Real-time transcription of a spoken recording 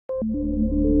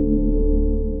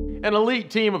An elite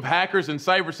team of hackers and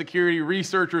cybersecurity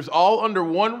researchers all under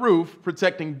one roof,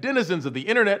 protecting denizens of the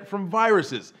internet from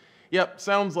viruses. Yep,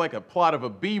 sounds like a plot of a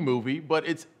B-movie, but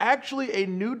it's actually a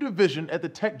new division at the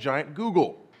tech giant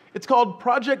Google. It's called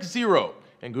Project Zero,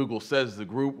 and Google says the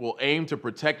group will aim to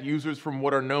protect users from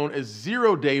what are known as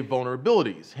zero-day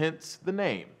vulnerabilities, hence the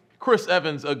name. Chris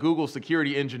Evans, a Google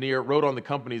security engineer, wrote on the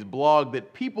company's blog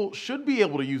that people should be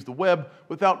able to use the web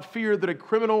without fear that a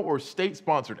criminal or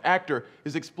state-sponsored actor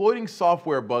is exploiting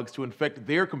software bugs to infect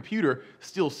their computer,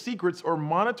 steal secrets, or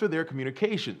monitor their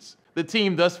communications. The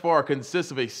team thus far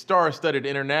consists of a star-studded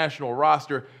international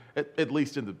roster, at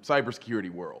least in the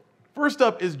cybersecurity world. First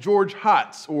up is George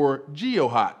Hotz, or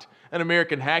GeoHot, an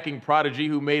American hacking prodigy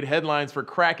who made headlines for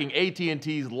cracking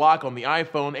AT&T's lock on the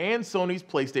iPhone and Sony's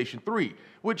PlayStation 3,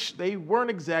 which they weren't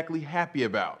exactly happy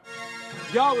about.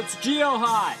 Yo, it's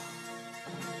GeoHot.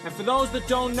 And for those that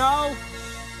don't know,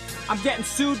 I'm getting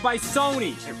sued by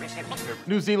Sony.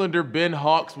 New Zealander Ben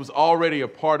Hawks was already a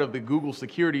part of the Google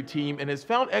security team and has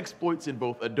found exploits in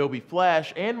both Adobe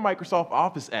Flash and Microsoft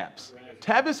Office apps.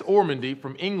 Tavis Ormandy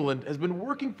from England has been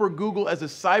working for Google as a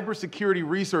cybersecurity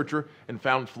researcher and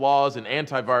found flaws in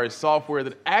antivirus software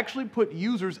that actually put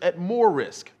users at more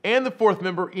risk. And the fourth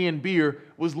member, Ian Beer,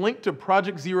 was linked to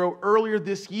Project Zero earlier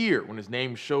this year when his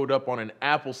name showed up on an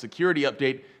Apple security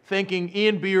update, thanking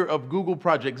Ian Beer of Google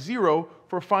Project Zero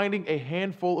for finding a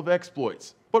handful of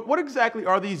exploits. But what exactly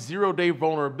are these zero-day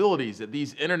vulnerabilities that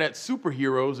these internet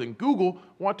superheroes and Google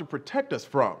want to protect us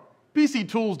from? PC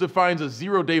Tools defines a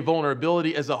zero-day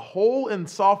vulnerability as a hole in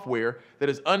software that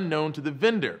is unknown to the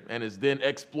vendor and is then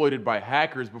exploited by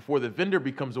hackers before the vendor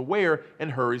becomes aware and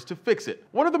hurries to fix it.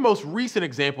 One of the most recent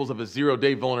examples of a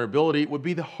zero-day vulnerability would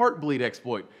be the Heartbleed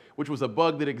exploit, which was a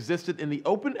bug that existed in the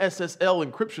OpenSSL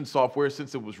encryption software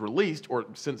since it was released, or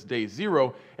since day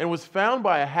zero, and was found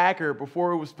by a hacker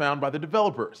before it was found by the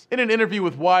developers. In an interview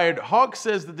with Wired, Hawk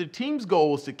says that the team's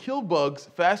goal is to kill bugs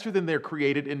faster than they're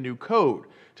created in new code.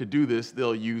 To do this,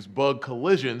 they'll use bug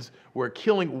collisions, where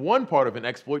killing one part of an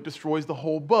exploit destroys the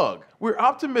whole bug. We're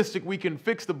optimistic we can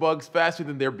fix the bugs faster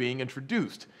than they're being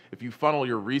introduced. If you funnel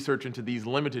your research into these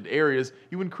limited areas,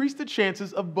 you increase the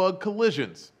chances of bug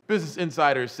collisions. Business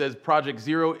Insider says Project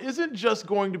Zero isn't just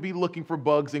going to be looking for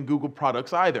bugs in Google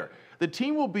products either. The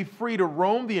team will be free to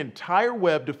roam the entire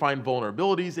web to find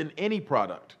vulnerabilities in any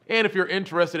product. And if you're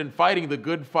interested in fighting the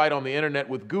good fight on the internet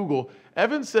with Google,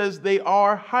 Evans says they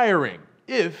are hiring,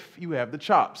 if you have the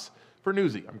chops. For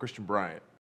Newsy, I'm Christian Bryant.